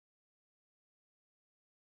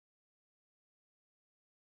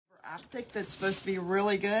optic that's supposed to be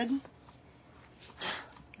really good.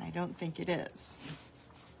 I don't think it is.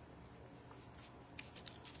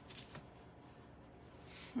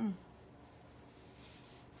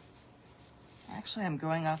 Actually, I'm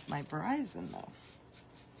going off my Verizon though.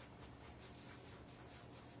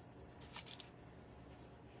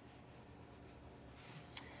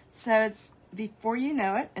 So before you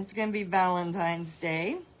know it, it's going to be Valentine's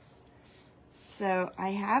Day. So I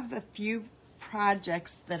have a few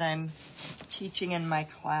projects that I'm teaching in my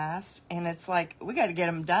class, and it's like, we got to get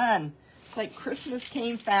them done. It's like Christmas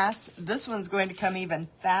came fast. This one's going to come even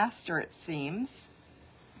faster, it seems.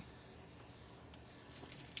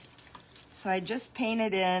 So I just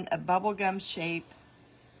painted in a bubblegum shape,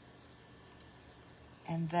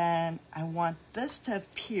 and then I want this to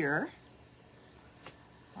appear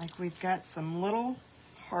like we've got some little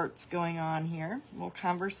hearts going on here, little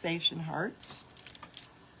conversation hearts.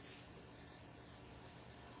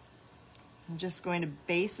 I'm just going to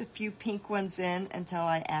base a few pink ones in until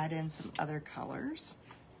I add in some other colors.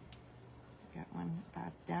 Got one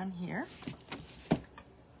about down here.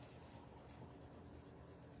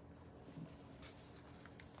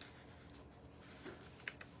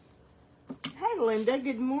 Hi, Linda.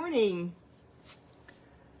 Good morning.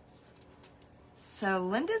 So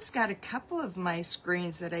Linda's got a couple of my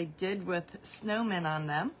screens that I did with snowmen on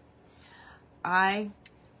them.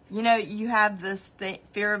 You know, you have this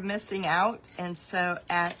fear of missing out, and so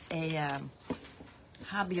at a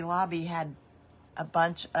Hobby Lobby had a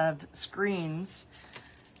bunch of screens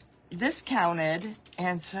discounted,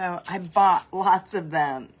 and so I bought lots of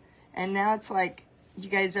them. And now it's like, you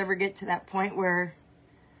guys ever get to that point where,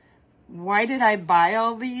 why did I buy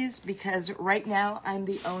all these? Because right now I'm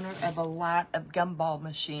the owner of a lot of gumball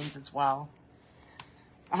machines as well.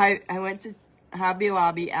 I went to Hobby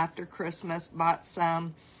Lobby after Christmas, bought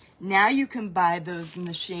some. Now you can buy those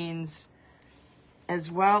machines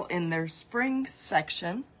as well in their spring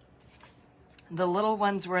section. The little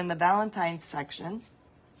ones were in the Valentine's section.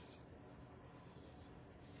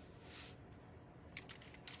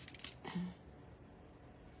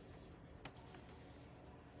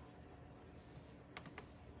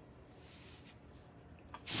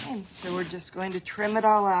 Okay, so we're just going to trim it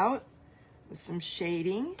all out with some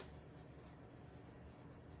shading.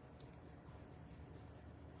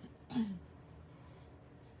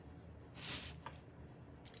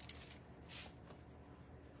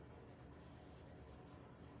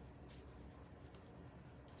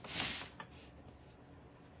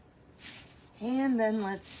 And then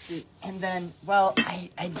let's see. And then, well,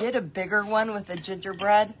 I did a bigger one with a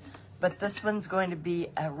gingerbread, but this one's going to be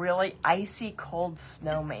a really icy cold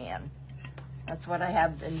snowman. That's what I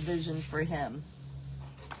have envisioned for him.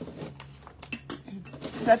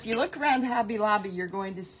 So if you look around Hobby Lobby, you're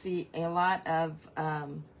going to see a lot of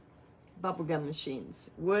bubblegum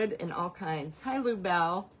machines, wood and all kinds. Hi, Lou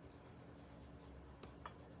Bell.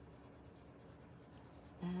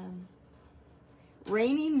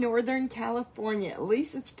 Rainy Northern California. At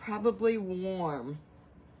least it's probably warm.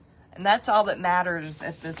 And that's all that matters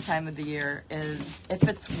at this time of the year, is if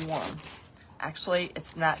it's warm. Actually,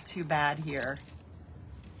 it's not too bad here.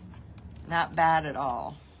 Not bad at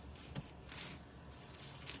all.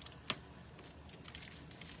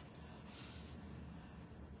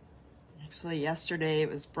 Actually, yesterday it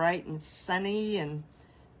was bright and sunny and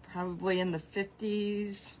probably in the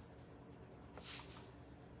 50s.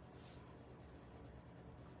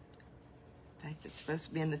 In fact, it's supposed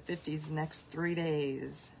to be in the 50s the next 3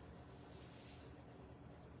 days.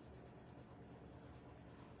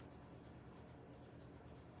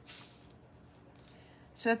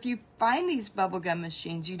 So if you find these bubblegum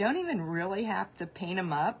machines, you don't even really have to paint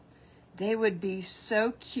them up. They would be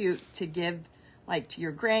so cute to give like to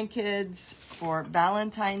your grandkids for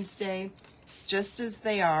Valentine's Day, just as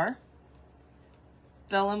they are.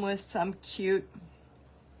 Fill them with some cute,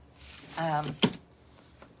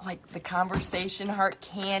 like the conversation heart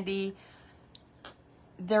candy.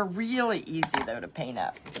 They're really easy though to paint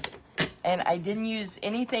up. And I didn't use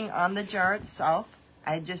anything on the jar itself.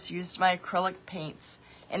 I just used my acrylic paints.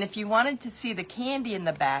 And if you wanted to see the candy in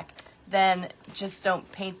the back, then just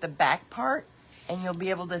don't paint the back part and you'll be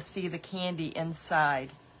able to see the candy inside.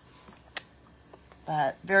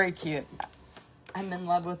 But very cute. I'm in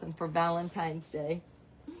love with them for Valentine's Day.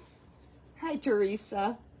 Hi,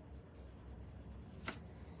 Teresa.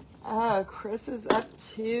 Oh, Chris is up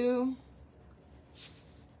too.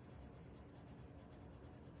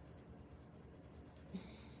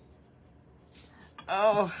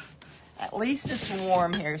 Oh, at least it's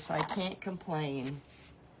warm here, so I can't complain.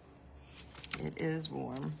 It is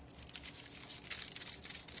warm.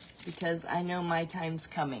 because I know my time's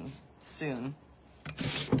coming soon.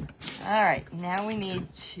 All right, now we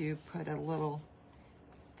need to put a little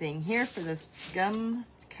thing here for this gum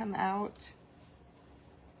to come out.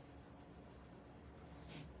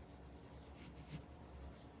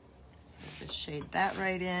 Just shade that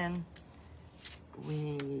right in. We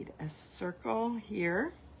need a circle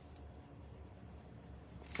here.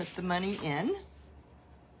 Put the money in.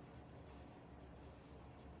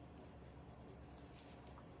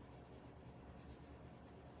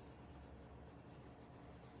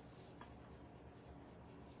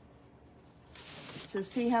 So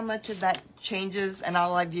see how much of that changes, and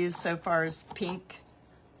all I've used so far is pink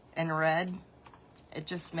and red. It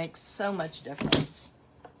just makes so much difference.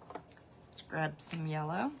 Let's grab some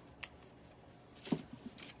yellow.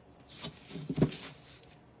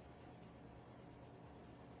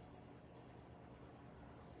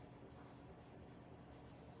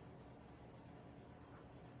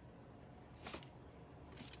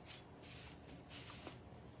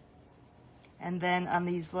 And then on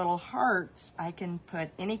these little hearts, I can put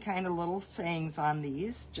any kind of little sayings on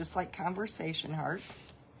these, just like conversation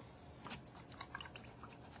hearts.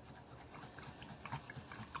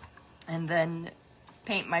 And then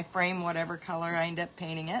paint my frame whatever color I end up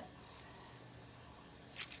painting it.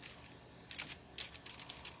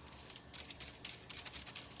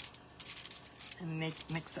 And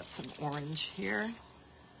mix up some orange here.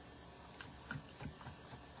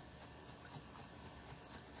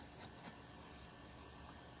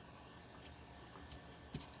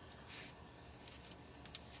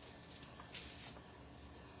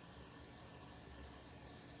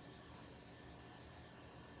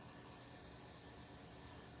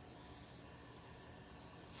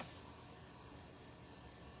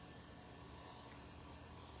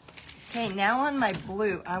 Okay, now on my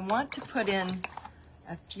blue, I want to put in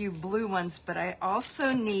a few blue ones, but I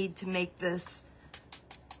also need to make this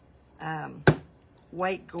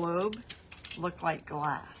white globe look like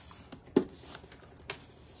glass.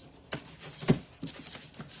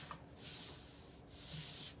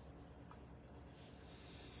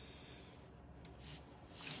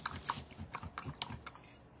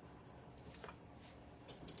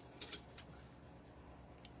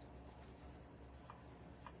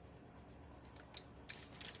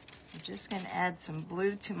 Just going to add some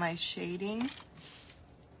blue to my shading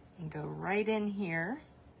and go right in here.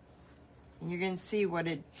 And you're going to see what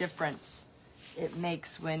a difference it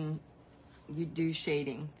makes when you do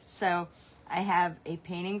shading. So I have a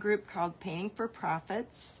painting group called Painting for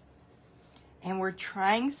Profits, and we're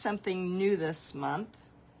trying something new this month.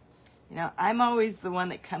 You know, I'm always the one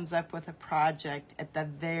that comes up with a project at the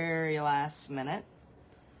very last minute.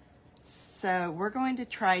 So we're going to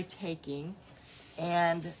try taking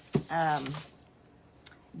and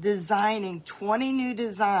designing 20 new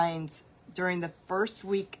designs during the first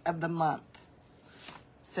week of the month.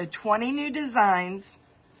 So 20 new designs,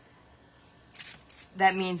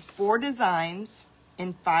 that means 4 designs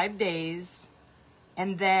in 5 days,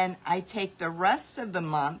 and then I take the rest of the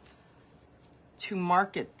month to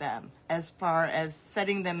market them as far as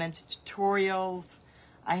setting them into tutorials.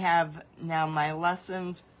 I have now my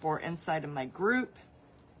lessons for inside of my group.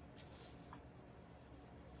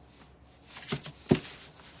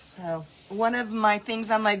 So one of my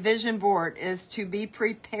things on my vision board is to be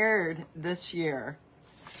prepared this year.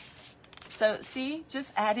 So see,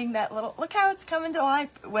 just adding that little, look how it's coming to life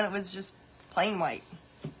when it was just plain white.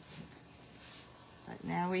 But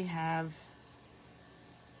now we have,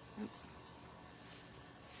 oops.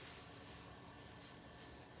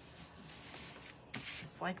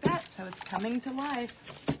 Just like that, so it's coming to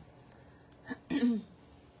life. We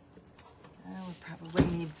probably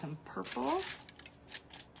need some purple.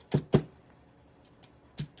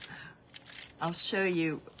 I'll show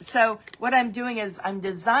you. So what I'm doing is I'm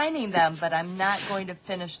designing them, but I'm not going to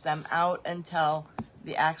finish them out until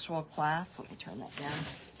the actual class. Let me turn that down.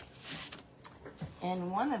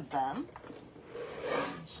 And one of them,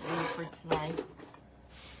 I'll show you for tonight.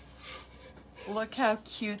 Look how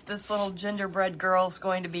cute this little gingerbread girl's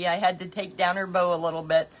going to be. I had to take down her bow a little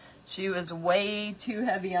bit. She was way too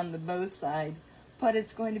heavy on the bow side, but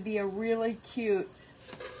it's going to be a really cute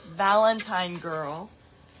Valentine girl.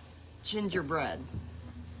 Gingerbread.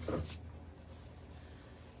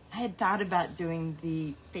 I had thought about doing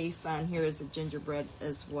the face on here as a gingerbread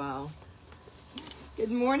as well. Good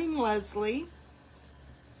morning, Leslie.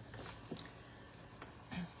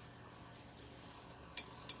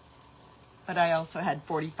 But I also had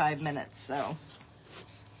 45 minutes, so.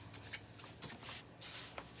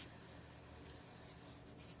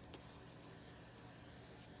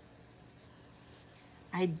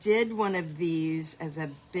 I I did one of these as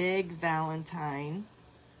a big Valentine.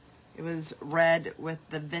 It was red with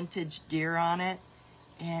the vintage deer on it,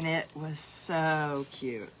 and it was so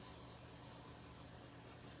cute.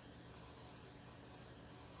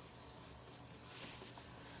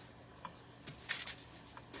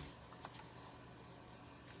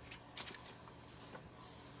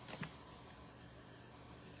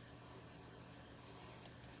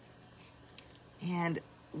 And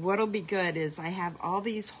what'll be good is I have all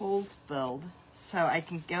these holes filled, so I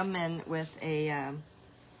can come in with a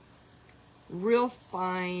real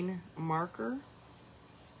fine marker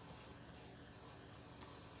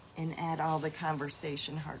and add all the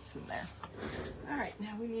conversation hearts in there. All right,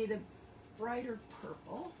 now we need a brighter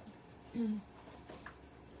purple. No,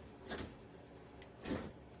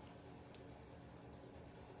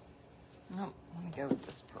 let me go with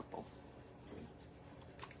this purple.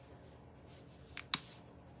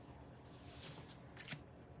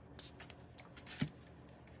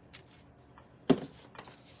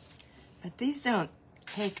 But these don't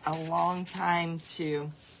take a long time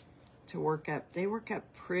to work up. They work up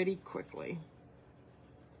pretty quickly.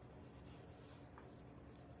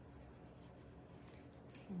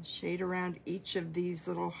 And shade around each of these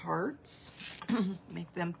little hearts.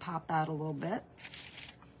 Make them pop out a little bit.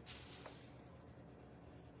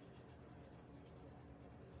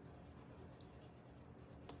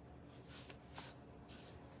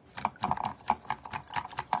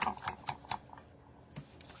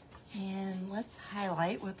 And let's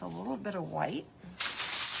highlight with a little bit of white.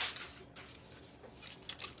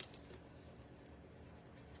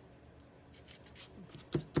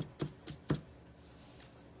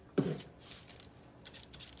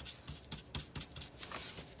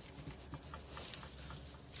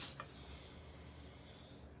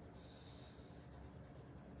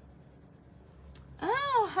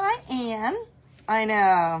 Oh, hi, Anne. I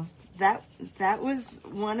know. That was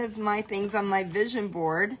one of my things on my vision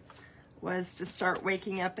board, was to start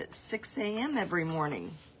waking up at 6 a.m. every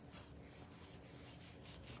morning.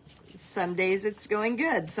 Some days it's going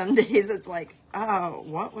good. Some days it's like, oh,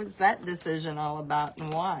 what was that decision all about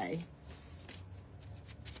and why?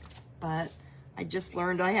 But I just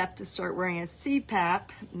learned I have to start wearing a CPAP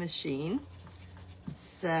machine.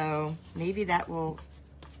 So maybe that will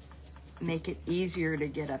make it easier to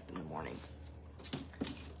get up in the morning.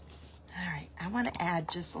 All right, I want to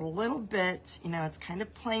add just a little bit, you know, it's kind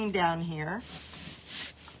of plain down here.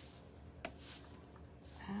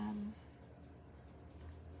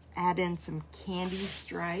 Let's add in some candy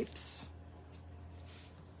stripes.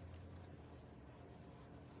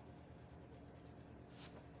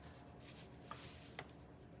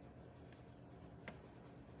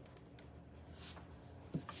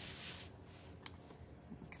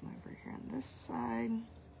 Come over here on this side.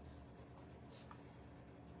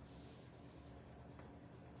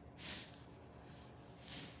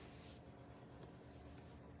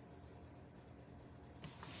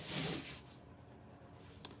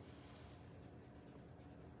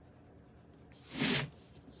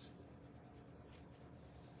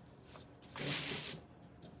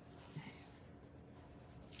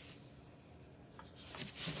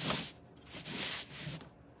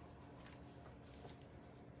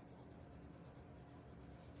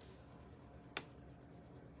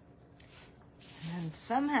 And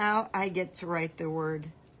somehow I get to write the word,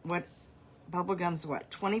 what, bubblegum's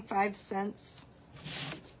what, 25 cents?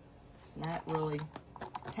 It's not really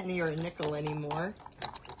a penny or a nickel anymore.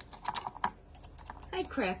 Hi,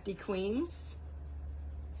 Crafty Queens.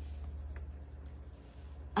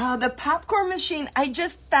 Oh, the popcorn machine, I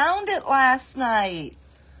just found it last night.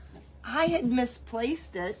 I had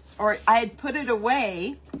misplaced it, or I had put it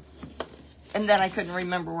away, and then I couldn't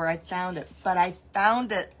remember where I found it. But I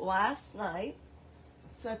found it last night.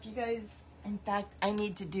 So if you guys, in fact, I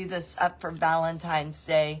need to do this up for Valentine's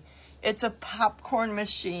Day. It's a popcorn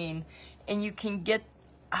machine, and you can get,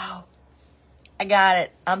 oh, I got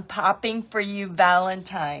it. I'm popping for you,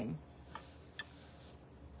 Valentine.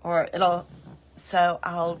 Or it'll, so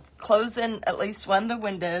I'll close in at least one of the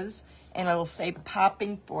windows, and it'll say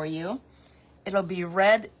popping for you. It'll be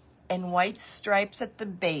red and white stripes at the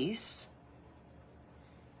base.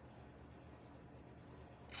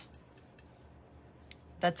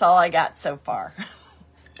 That's all I got so far.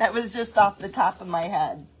 That was just off the top of my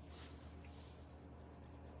head.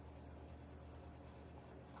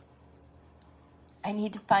 I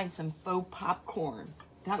need to find some faux popcorn.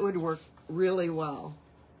 That would work really well.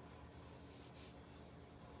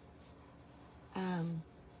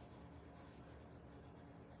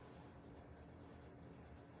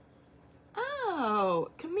 Oh,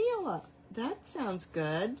 Camila, that sounds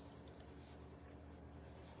good.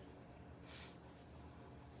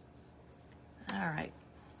 All right,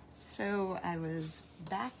 so I was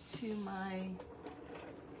back to my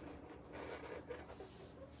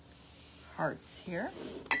hearts here.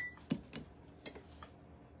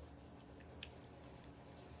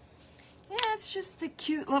 Yeah, it's just a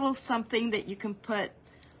cute little something that you can put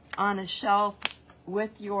on a shelf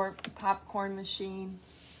with your popcorn machine.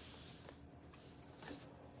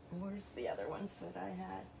 Where's the other ones that I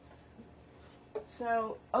had?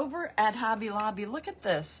 So over at Hobby Lobby, look at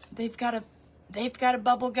this. They've got a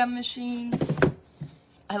bubble gum machine.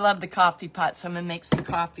 I love the coffee pot, so I'm gonna make some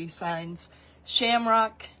coffee signs.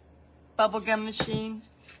 Shamrock bubble gum machine.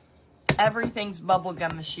 Everything's bubble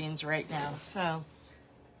gum machines right now, so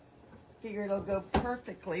figure it'll go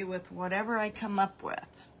perfectly with whatever I come up with.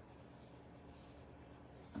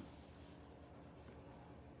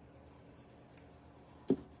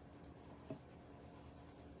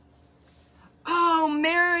 Oh,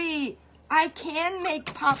 Mary, I can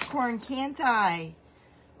make popcorn, can't I?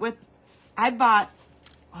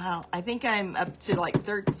 I think I'm up to like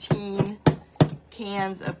 13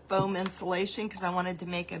 cans of foam insulation because I wanted to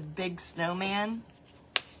make a big snowman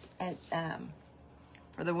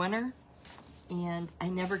for the winter. And I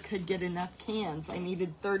never could get enough cans. I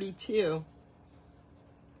needed 32.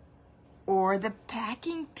 Or the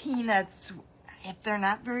packing peanuts, if they're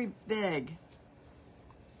not very big.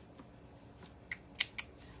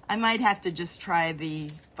 I might have to just try the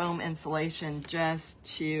foam insulation just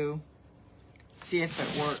to see if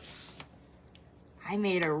it works. I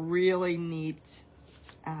made a really neat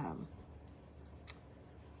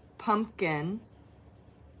pumpkin.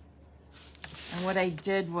 And what I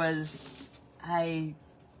did was I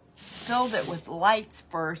filled it with lights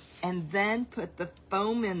first and then put the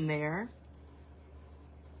foam in there.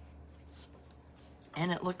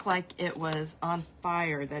 And it looked like it was on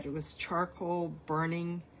fire, that it was charcoal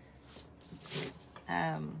burning.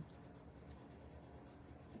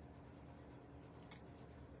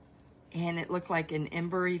 And it looked like an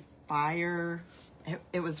embery fire.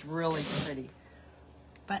 It was really pretty.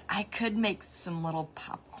 But I could make some little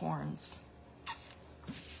popcorns.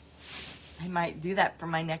 I might do that for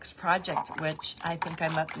my next project, which I think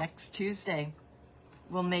I'm up next Tuesday.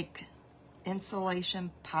 We'll make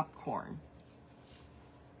insulation popcorn.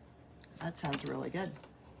 That sounds really good.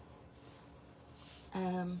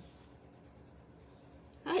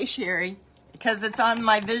 Hi, Sherry. Because it's on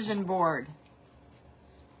my vision board.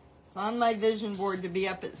 It's on my vision board to be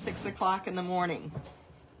up at 6 o'clock in the morning.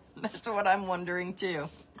 That's what I'm wondering too,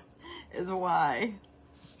 is why.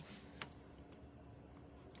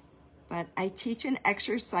 But I teach an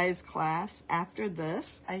exercise class after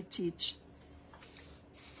this. I teach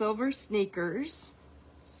silver sneakers.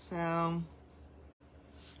 So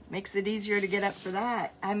makes it easier to get up for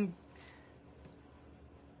that.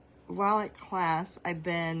 While at class, I've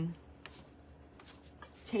been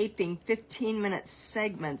taping 15-minute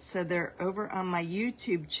segments, so they're over on my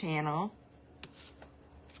YouTube channel.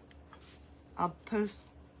 I'll post,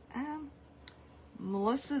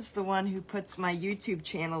 Melissa's the one who puts my YouTube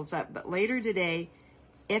channels up, but later today,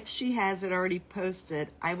 if she has it already posted,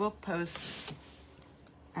 I will post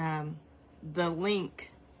the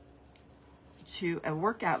link to a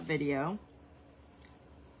workout video.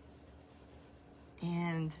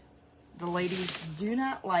 And the ladies do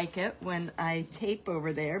not like it when I tape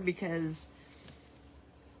over there because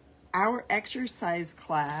our exercise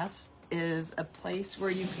class is a place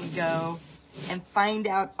where you can go and find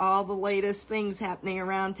out all the latest things happening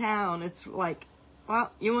around town. It's like,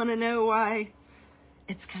 well, you want to know why?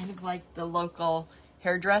 It's kind of like the local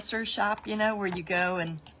hairdresser shop, you know, where you go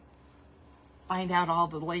and find out all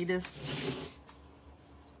the latest.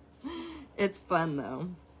 It's fun though.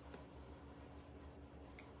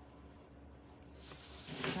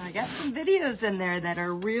 So I got some videos in there that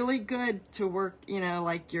are really good to work, you know,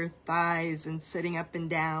 like your thighs and sitting up and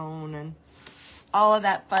down and all of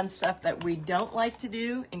that fun stuff that we don't like to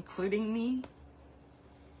do, including me.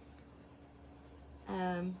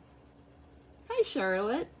 Hi,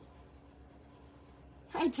 Charlotte.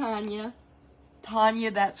 Hi, Tanya.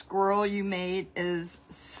 Tanya, that squirrel you made is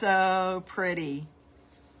so pretty.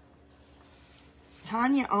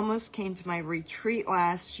 Tanya almost came to my retreat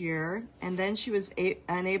last year, and then she was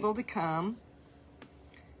unable to come.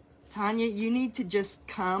 Tanya, you need to just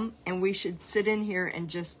come, and we should sit in here and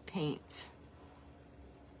just paint.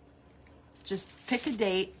 Just pick a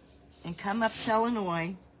date and come up to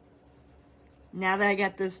Illinois. Now that I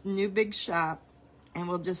got this new big shop, and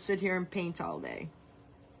we'll just sit here and paint all day.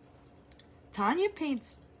 Tanya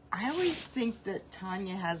paints, I always think that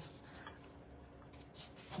Tanya has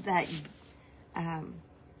that,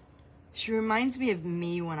 she reminds me of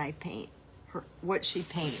me when I paint her, what she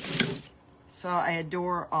paints. So I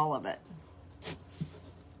adore all of it.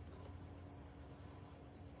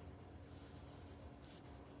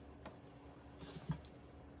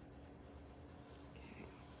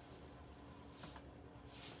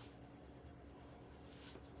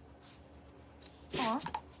 Aw,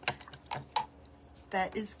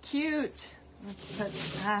 that is cute. Let's put,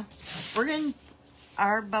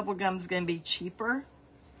 our bubble gum's gonna be cheaper.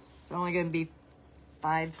 It's only gonna be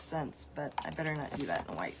 5 cents, but I better not do that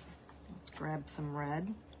in white. Let's grab some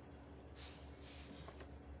red.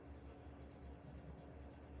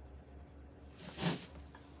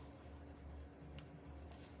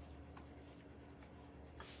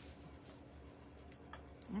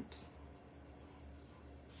 Oops.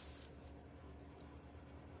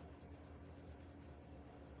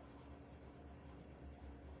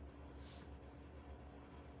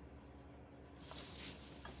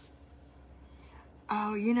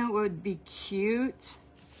 Oh, you know what would be cute?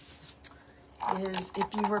 Is if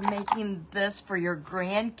you were making this for your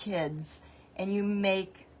grandkids and you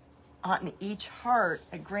make on each heart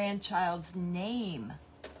a grandchild's name.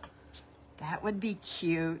 That would be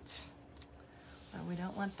cute. But we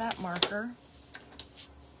don't want that marker.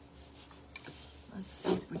 Let's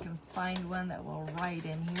see if we can find one that will write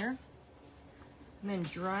in here. I'm going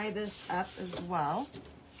to dry this up as well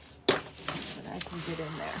so that I can get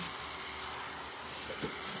in there.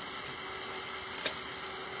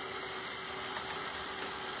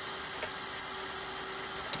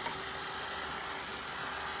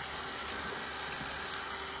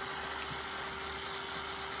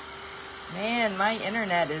 Man, my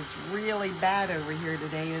internet is really bad over here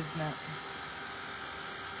today, isn't it?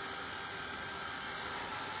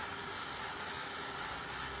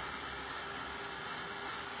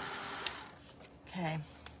 Okay.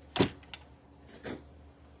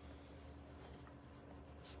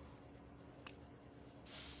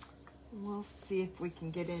 We'll see if we can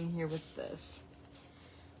get in here with this.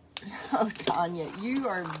 Oh, Tanya, you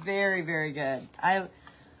are very, very good.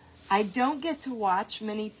 I don't get to watch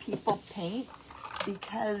many people paint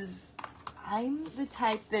because I'm the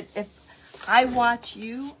type that if I watch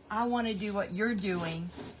you, I want to do what you're doing,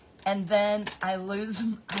 and then I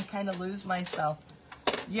kind of lose myself.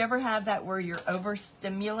 You ever have that where you're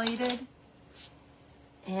overstimulated?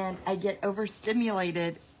 And I get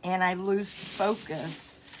overstimulated and I lose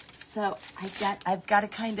focus. So I've got to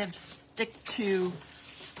kind of stick to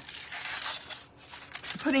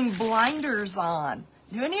putting blinders on.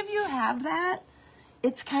 Do any of you have that?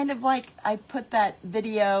 It's kind of like I put that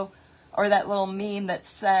video or that little meme that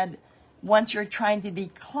said, once you're trying to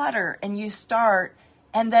declutter and you start,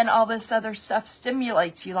 and then all this other stuff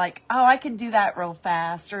stimulates you, like, oh, I could do that real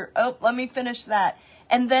fast, or, oh, let me finish that.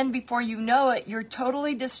 And then before you know it, you're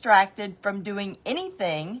totally distracted from doing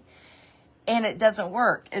anything, and it doesn't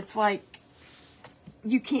work. It's like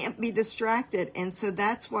you can't be distracted. And so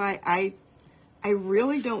that's why I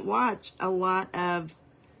really don't watch a lot of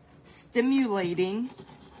stimulating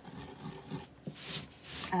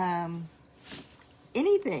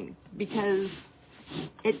anything, because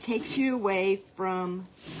it takes you away from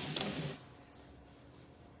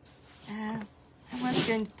I was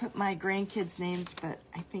going to put my grandkids' names, but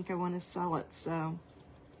I think I want to sell it, so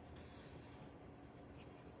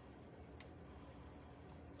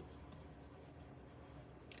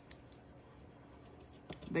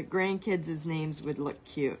but grandkids' names would look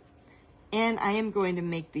cute. And I am going to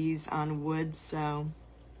make these on wood, so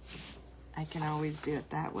I can always do it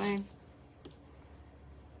that way.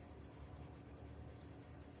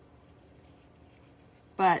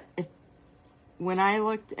 But when I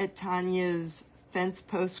looked at Tanya's fence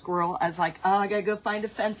post squirrel, I was like, oh, I gotta go find a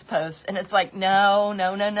fence post. And it's like, no,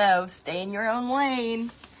 no, no, no. Stay in your own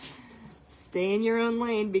lane. Stay in your own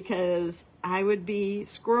lane, because I would be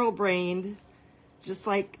squirrel-brained, just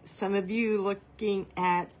like some of you looking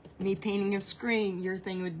at me painting a screen. Your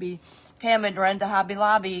thing would be, okay, I'm gonna run to Hobby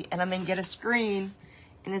Lobby and I'm gonna get a screen.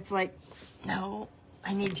 And it's like, no,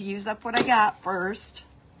 I need to use up what I got first.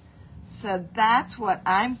 So that's what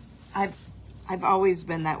I've always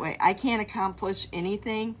been that way. I can't accomplish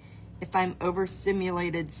anything if I'm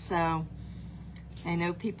overstimulated. So I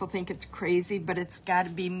know people think it's crazy, but it's got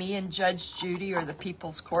to be me and Judge Judy or the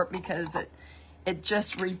People's Court, because it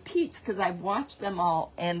just repeats, because I've watched them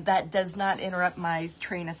all, and that does not interrupt my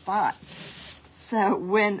train of thought. So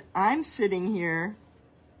when I'm sitting here,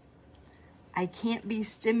 I can't be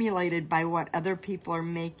stimulated by what other people are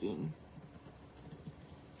making.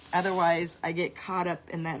 Otherwise, I get caught up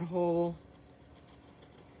in that whole,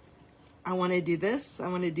 I want to do this, I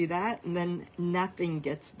want to do that, and then nothing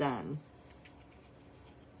gets done.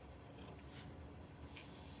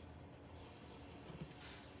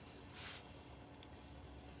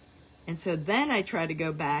 And so then I try to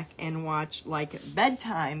go back and watch like at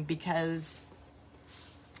bedtime because,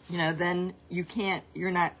 you know, then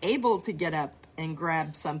you're not able to get up and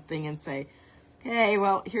grab something and say, okay,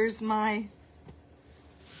 well, here's my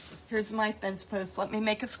fence post. Let me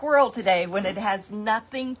make a squirrel today, when it has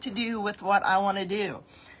nothing to do with what I want to do.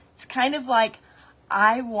 It's kind of like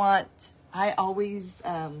I always,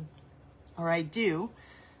 or I do,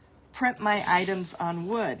 print my items on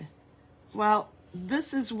wood. Well,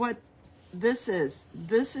 this is what this is.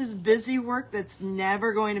 This is busy work that's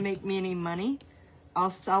never going to make me any money. I'll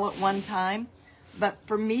sell it one time. But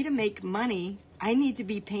for me to make money, I need to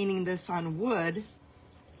be painting this on wood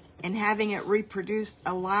and having it reproduced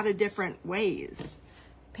a lot of different ways.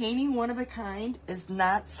 Painting one of a kind is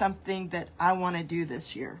not something that I want to do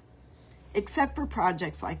this year, except for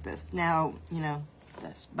projects like this. Now, you know,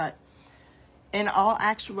 this, but in all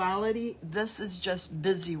actuality, this is just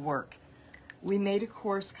busy work. We made a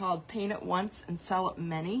course called Paint It Once and Sell It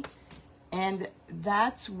Many, and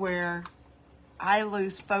that's where I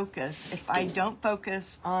lose focus. If I don't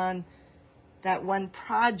focus on that one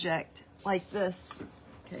project like this,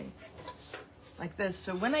 okay, like this.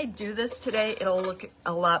 So when I do this today, it'll look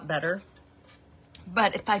a lot better.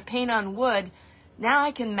 But if I paint on wood, now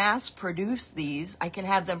I can mass produce these. I can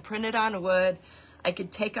have them printed on wood. I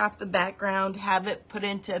could take off the background, have it put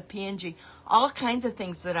into a PNG, all kinds of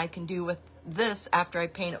things that I can do with this after I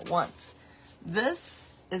paint it once. This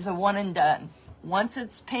is a one and done. Once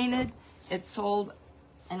it's painted, it's sold,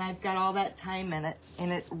 and I've got all that time in it,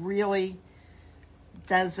 and it really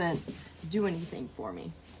doesn't do anything for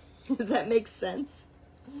me. Does that make sense?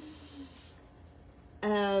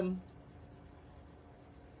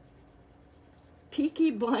 Peaky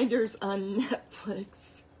Blinders on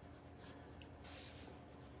Netflix.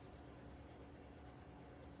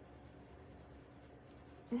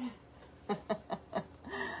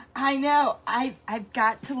 I know. I've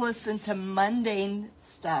got to listen to mundane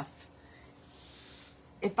stuff.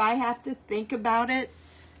 If I have to think about it,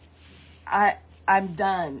 I'm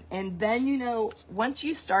done. And then, you know, once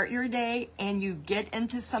you start your day and you get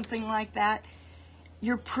into something like that,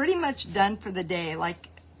 you're pretty much done for the day. Like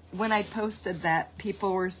when I posted that,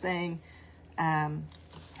 people were saying, I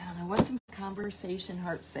don't know, what's some conversation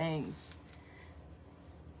heart sayings?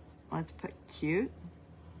 Let's put cute.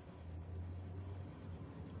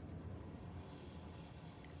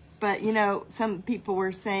 But, you know, some people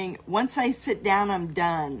were saying, once I sit down, I'm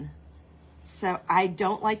done. So I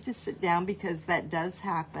don't like to sit down because that does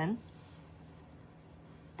happen.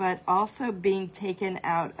 But also being taken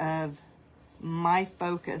out of my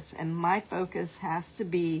focus. And my focus has to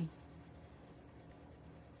be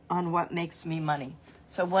on what makes me money.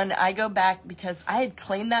 So when I go back, because I had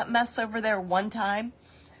cleaned that mess over there one time,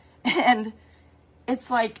 and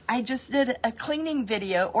it's like I just did a cleaning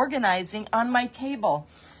video organizing on my table.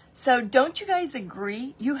 So don't you guys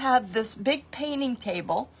agree? You have this big painting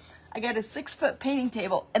table. I got a 6-foot painting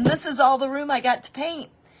table, and this is all the room I got to paint.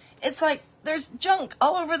 It's like there's junk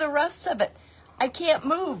all over the rest of it. I can't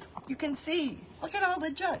move. You can see. Look at all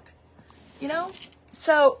the junk, you know?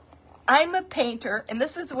 So I'm a painter, and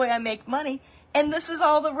this is the way I make money, and this is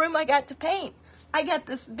all the room I got to paint. I got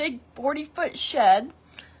this big 40-foot shed,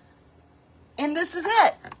 and this is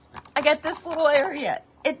it. I got this little area.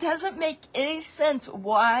 It doesn't make any sense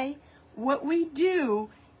why what we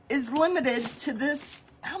do is limited to this.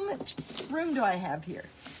 How much room do I have here?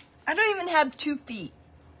 I don't even have 2 feet.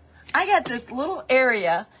 I got this little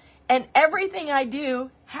area, and everything I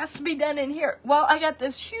do has to be done in here. Well, I got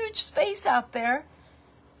this huge space out there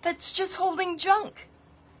that's just holding junk.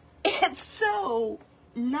 It's so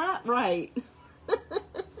not right.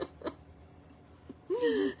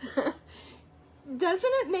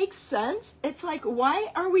 Doesn't it make sense? It's like,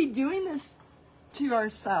 why are we doing this to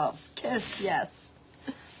ourselves? Kiss, yes.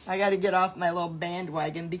 I got to get off my little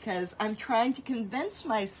bandwagon because I'm trying to convince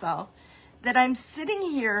myself that I'm sitting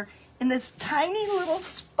here in this tiny little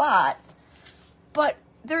spot, but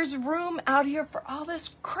there's room out here for all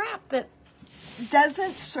this crap that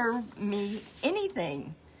doesn't serve me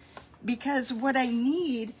anything. Because what I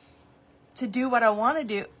need to do what I want to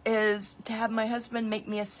do is to have my husband make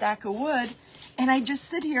me a stack of wood, and I just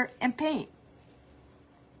sit here and paint.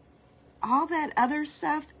 All that other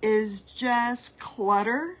stuff is just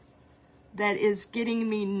clutter that is getting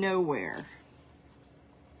me nowhere.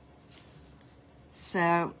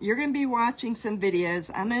 So you're going to be watching some videos.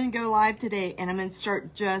 I'm going to go live today, and I'm going to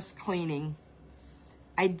start just cleaning.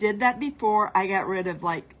 I did that before. I got rid of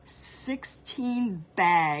like 16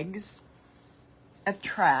 bags of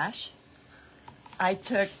trash. I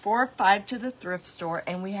took 4 or 5 to the thrift store,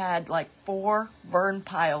 and we had like 4 burn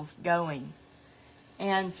piles going.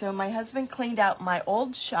 And so my husband cleaned out my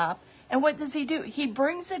old shop. And what does he do? He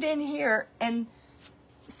brings it in here and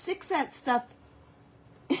sticks that stuff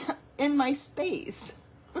in my space.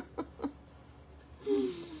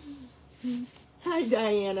 Hi,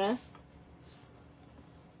 Diana.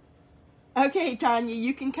 Okay, Tanya,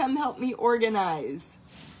 you can come help me organize.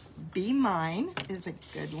 Be Mine is a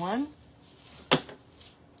good one.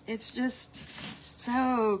 It's just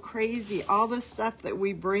so crazy, all the stuff that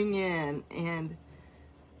we bring in, and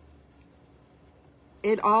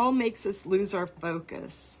it all makes us lose our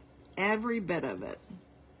focus, every bit of it.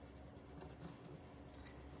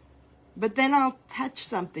 But then I'll touch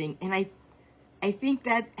something, and I think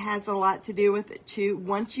that has a lot to do with it too.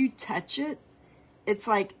 Once you touch it, it's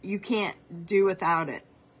like you can't do without it.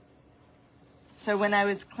 So when I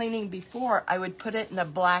was cleaning before, I would put it in a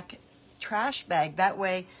black trash bag. That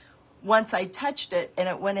way, once I touched it and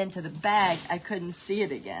it went into the bag, I couldn't see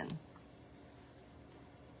it again.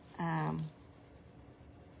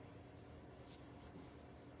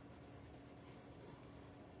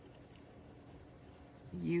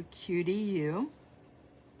 You cutie you.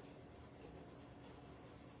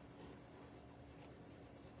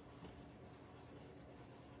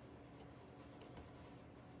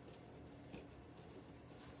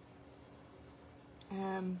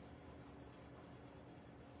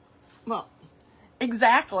 Well,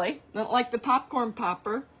 exactly. Not like the popcorn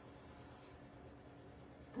popper.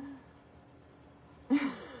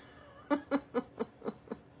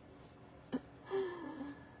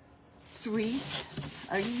 Sweet.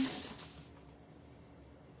 Uggs.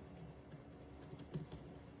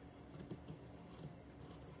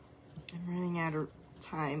 I'm running out of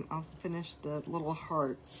time. I'll finish the little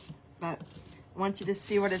hearts, but I want you to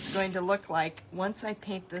see what it's going to look like once I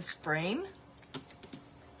paint this frame.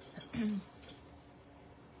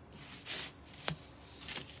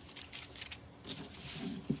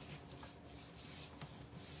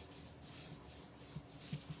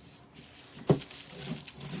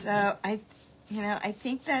 So I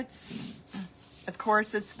think that's, of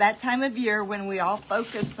course, it's that time of year when we all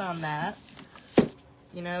focus on that,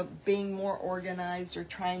 being more organized or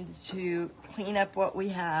trying to clean up what we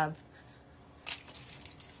have.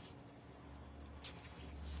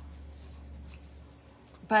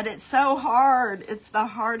 But it's so hard. It's the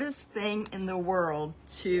hardest thing in the world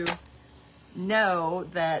to know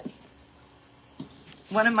that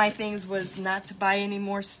one of my things was not to buy any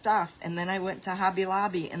more stuff. And then I went to Hobby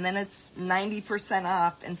Lobby, and then it's 90%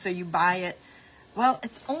 off. And so you buy it. Well,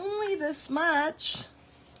 it's only this much.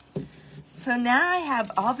 So now I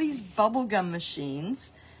have all these bubblegum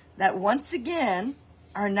machines that, once again,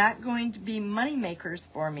 are not going to be money makers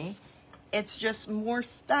for me. It's just more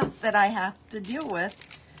stuff that I have to deal with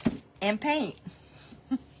and paint.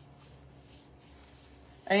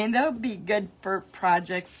 I mean, they'll be good for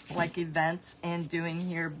projects like events and doing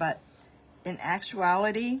here, but in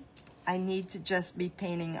actuality, I need to just be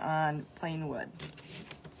painting on plain wood.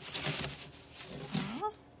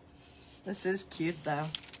 This is cute, though.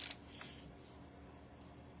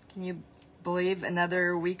 Can you believe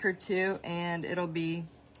another week or two and it'll be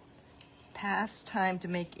past time to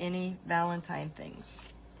make any Valentine things?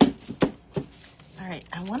 All right,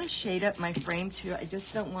 I want to shade up my frame too. I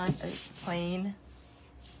just don't want a plain.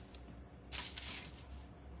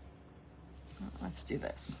 Let's do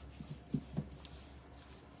this.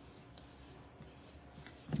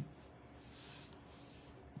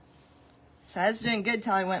 So I was doing good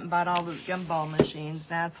till I went and bought all the gumball machines.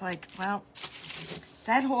 Now it's like, well,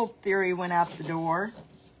 that whole theory went out the door.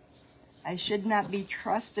 I should not be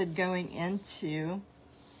trusted going into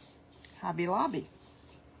Hobby Lobby.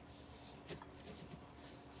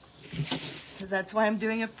 Because that's why I'm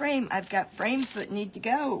doing a frame. I've got frames that need to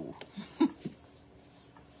go.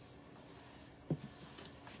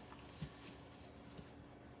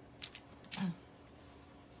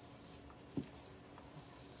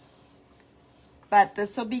 But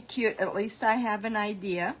this will be cute. At least I have an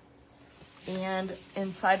idea. And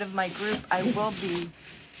inside of my group, I will be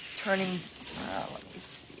turning, let me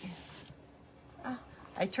see. Oh,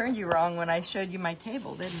 I turned you wrong when I showed you my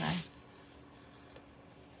table, didn't I?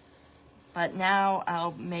 But now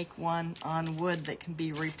I'll make one on wood that can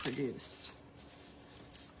be reproduced.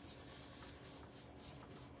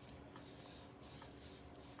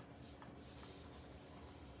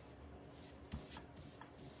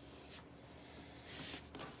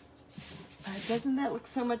 Doesn't that look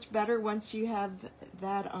so much better once you have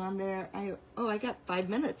that on there? I got 5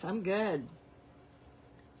 minutes. I'm good.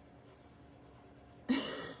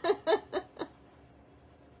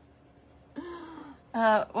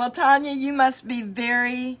 Well, Tanya, you must be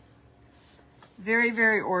very, very,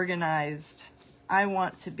 very organized. I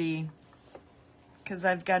want to be, because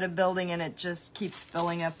I've got a building and it just keeps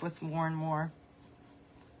filling up with more and more.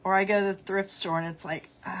 Or I go to the thrift store and it's like,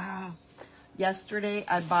 oh. Yesterday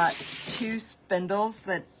I bought 2 spindles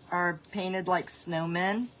that are painted like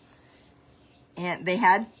snowmen. And they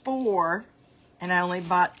had 4 and I only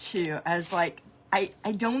bought 2. I was like, I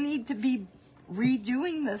don't need to be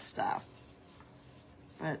redoing this stuff.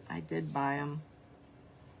 But I did buy them.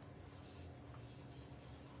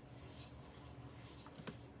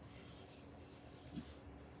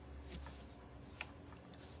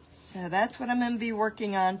 So that's what I'm going to be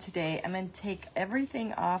working on today. I'm going to take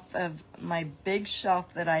everything off of my big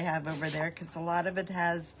shelf that I have over there because a lot of it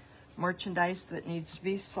has merchandise that needs to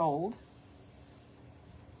be sold.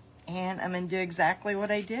 And I'm going to do exactly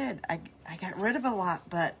what I did. I got rid of a lot,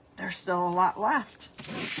 but there's still a lot left.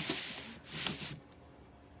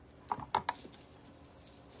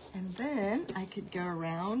 And then I could go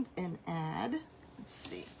around and add, let's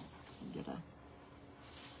see, get a...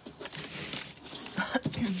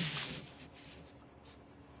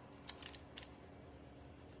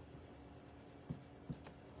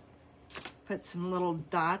 Put some little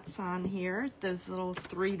dots on here, those little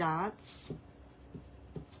 3 dots,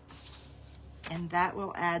 and that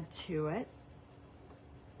will add to it.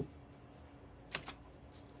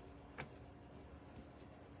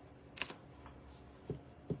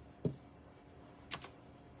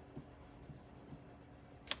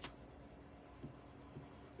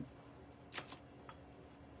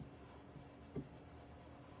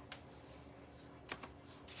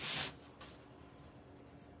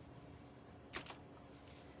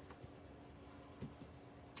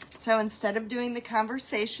 So instead of doing the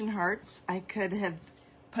conversation hearts, I could have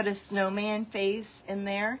put a snowman face in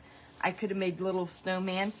there. I could have made little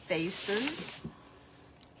snowman faces.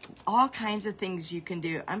 All kinds of things you can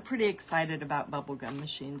do. I'm pretty excited about bubblegum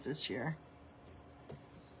machines this year.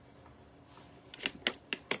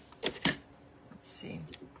 Let's see.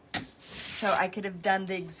 So I could have done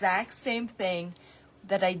the exact same thing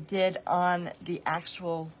that I did on the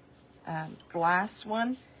actual glass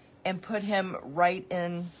one, and put him right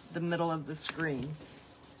in the middle of the screen.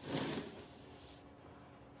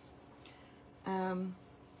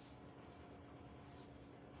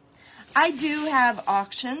 I do have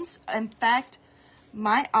auctions. In fact,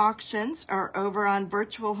 my auctions are over on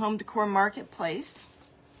Virtual Home Decor Marketplace.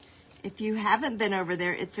 If you haven't been over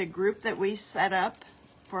there, it's a group that we set up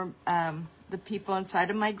for the people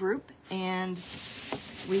inside of my group, and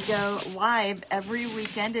we go live every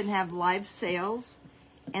weekend and have live sales.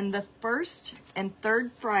 And the first and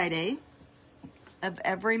third Friday of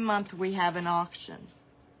every month, we have an auction.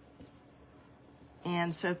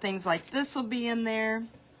 And so things like this will be in there.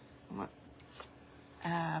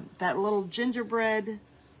 That little gingerbread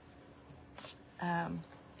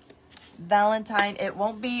Valentine. It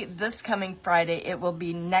won't be this coming Friday. It will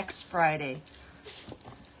be next Friday.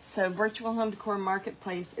 So Virtual Home Decor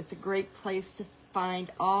Marketplace, it's a great place to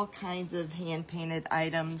find all kinds of hand-painted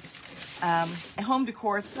items. Home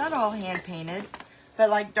decor, it's not all hand-painted, but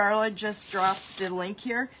like Darla just dropped the link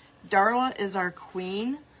here. Darla is our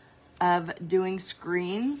queen of doing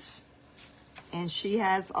screens, and she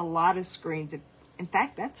has a lot of screens. In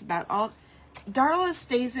fact, that's about all. Darla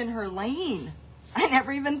stays in her lane. I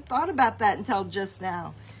never even thought about that until just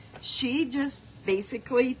now. She just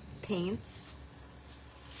basically paints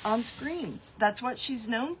on screens. That's what she's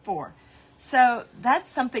known for. So that's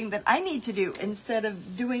something that I need to do instead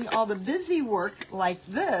of doing all the busy work like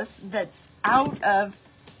this that's out of,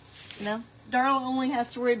 you know, Darla only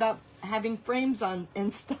has to worry about having frames on in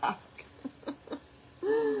stock.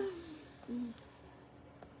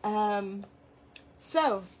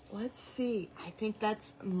 So let's see. I think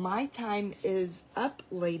that's my time is up,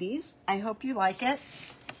 ladies. I hope you like it.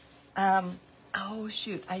 Oh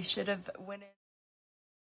shoot, I should have went in.